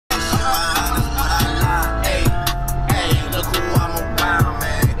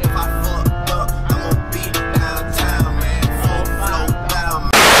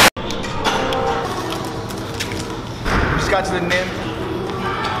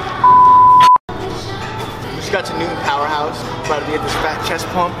out to Newton Powerhouse. About to get this fat chest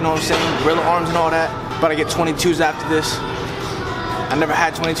pump, you know what I'm saying? Gorilla arms and all that. About to get 22s after this. I never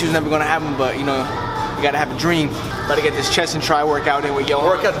had 22s, never gonna have them, but you know, you gotta have a dream. About to get this chest and try workout in with Johann.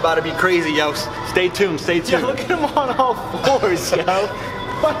 Workout's about to be crazy, yo. Stay tuned, stay tuned. Yo, look at him on all fours, yo.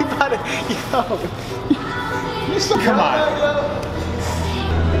 What about it? Yo. You're so Come on.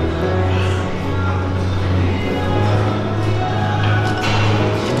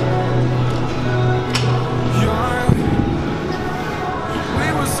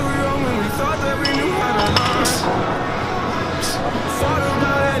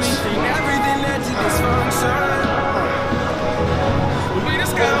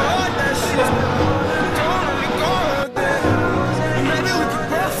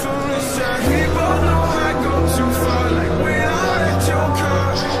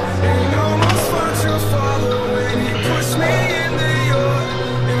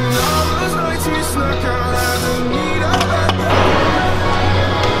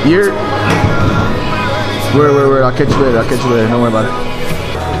 You're... Wait, I'll catch you later, don't worry about it.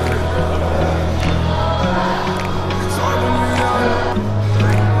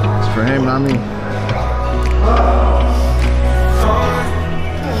 It's for him, not me.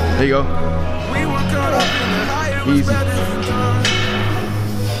 There you go. Easy.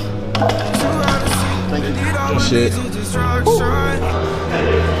 Thank you. Shit.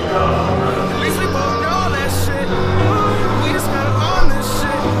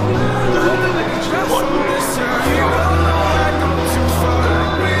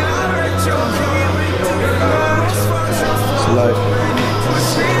 Life.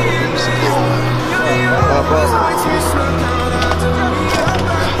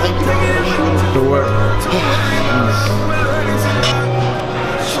 Good work.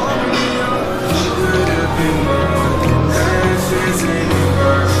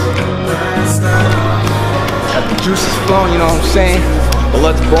 Got the juices flowing, you know what I'm saying?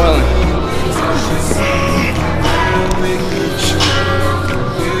 Blood's boiling.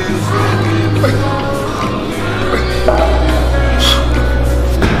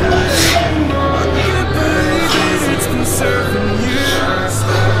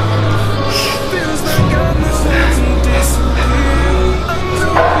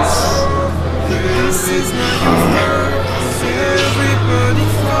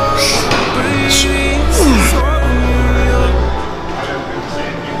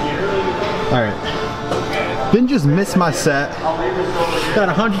 Alright. Didn't just miss my set. Got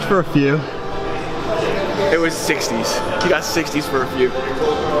 100 for a few. It was 60s. You got 60s for a few.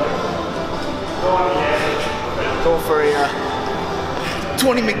 Go for a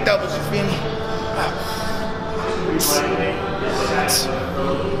 20 McDoubles, you feel me?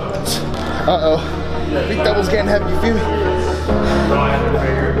 Uh-oh. McDoubles getting heavy, you feel me?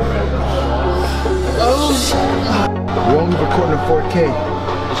 Oh. We're only recording in 4K.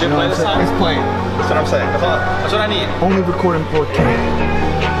 You know what I'm saying? It's playing. That's what I'm saying. That's what I need. Only recording 4K.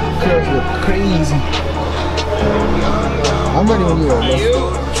 Curls look crazy. I'm ready when you are, bro.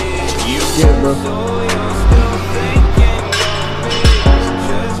 Get it, bro.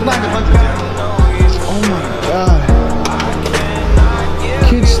 It's not even 100 yet. Oh my god.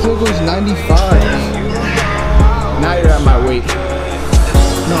 Kid still goes 95. Now you're at my weight. You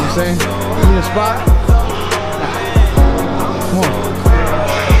know what I'm saying? You in a spot? Come on.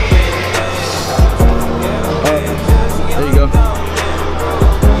 There you go.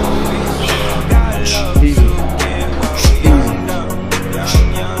 Easy. Easy.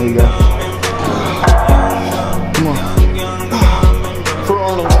 There you go. Come on. For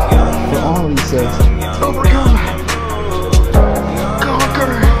Arnold. For Arnold, he says. Overcome.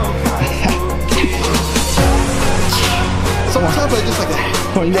 Conquer. Someone's like just like that.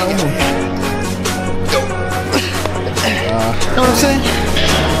 Come on, you got one more. You know what I'm saying?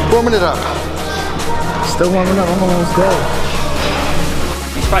 Warming it up. Still warming up, I'm almost there.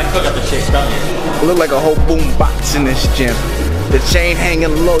 He's probably still got the shit done. It look like a whole boom box in this gym. The chain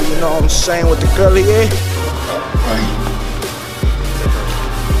hanging low, you know what I'm saying, with the curly hair.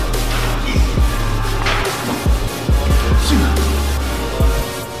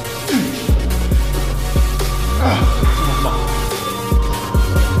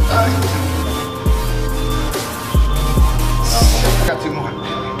 Got two more.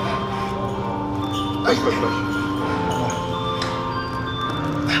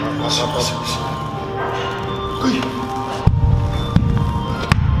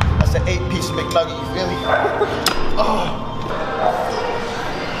 That's an 8-piece McNugget, you feel me? Oh.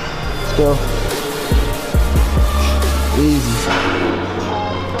 Let's go. Easy.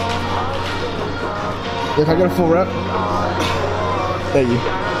 If I get a full rep, thank you.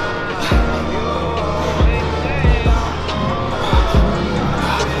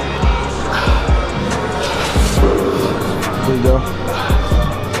 you go.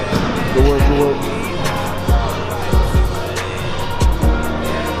 Good work, good work.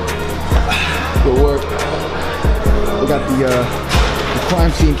 Good work. We got the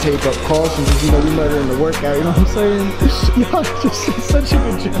crime scene tape up, caution, because you know we murder in the workout, you know what I'm saying? Y'all just did such a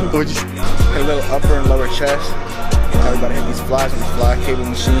good job. We just hit a little upper and lower chest. Everybody hit these flies on the fly cable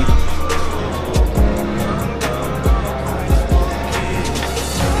machine.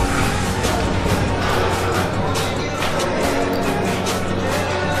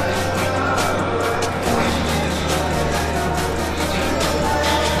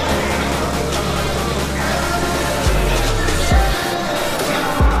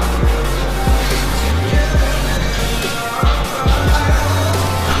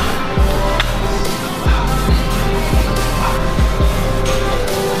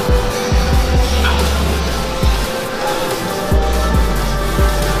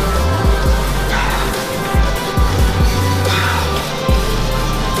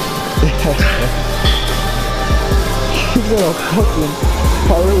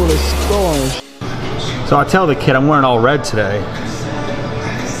 So I tell the kid I'm wearing all red today.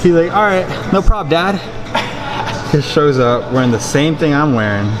 He's like, all right, no problem, Dad. He shows up wearing the same thing I'm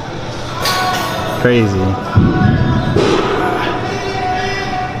wearing. Crazy.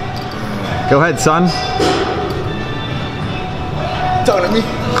 Go ahead, son. Talk to me.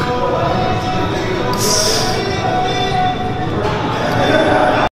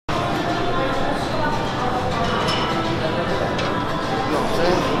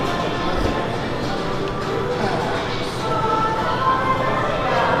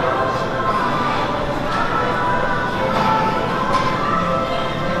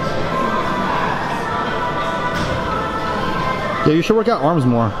 Yeah, you should work out arms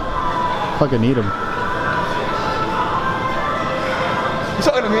more. Fucking need them. You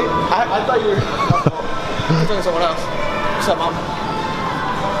talking to me? I thought you were. I'm talking to someone else. What's up, Mom?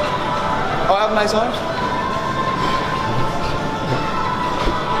 Oh, I have nice arms?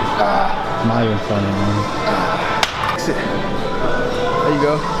 Not even funny, man. There you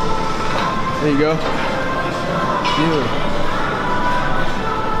go. There you go. Yeah.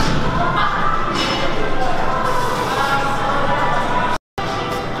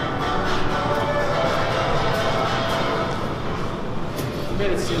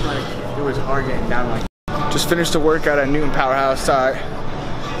 Made it seem like it was hard getting down like. Just finished the workout at Newton Powerhouse.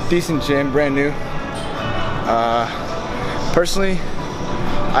 Decent gym, brand new. Personally,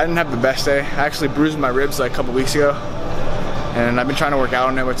 I didn't have the best day. I actually bruised my ribs like a couple weeks ago, and I've been trying to work out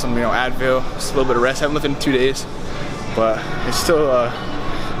on it with some, Advil, just a little bit of rest. I haven't lifted in 2 days, but it still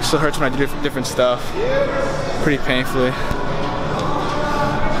hurts when I do different stuff. Pretty painfully.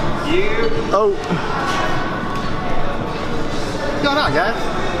 Oh. What's going on, guys?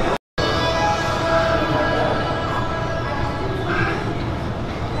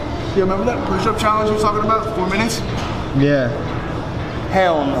 You remember that push-up challenge you were talking about? 4 minutes? Yeah.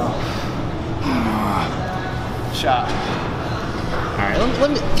 Hell no. Shot. Alright, let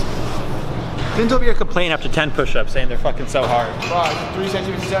me. Then there'll be a complaint after 10 push-ups saying they're fucking so hard. Bro, 3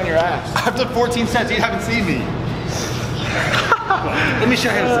 centimeters down your ass. After 14 cents, you haven't seen me. Let me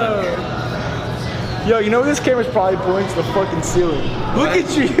show you something. Yo, you know this camera's probably pointing to the fucking ceiling. Look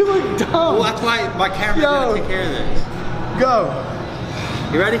at you, you look dumb. Well, that's why my camera's gonna take care of this. Go.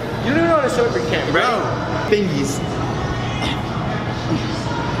 You ready? You don't even know how to set up your camera. Ready? Thingies.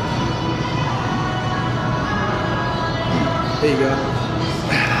 There you go.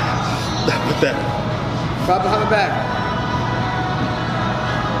 Put that. Clap behind the back.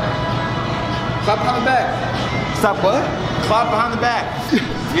 Clap behind the back. Stop what? Clap behind the back.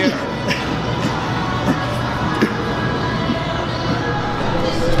 Yeah.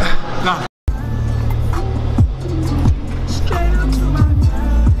 No.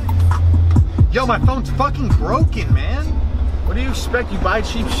 Yo, my phone's fucking broken, man. What do you expect? You buy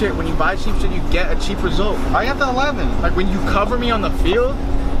cheap shit. When you buy cheap shit, you get a cheap result. I got the 11. Like when you cover me on the field,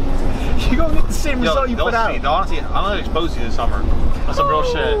 you gonna get the same result you put out. Honestly, I'm gonna expose you this summer. That's some real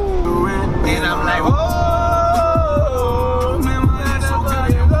shit.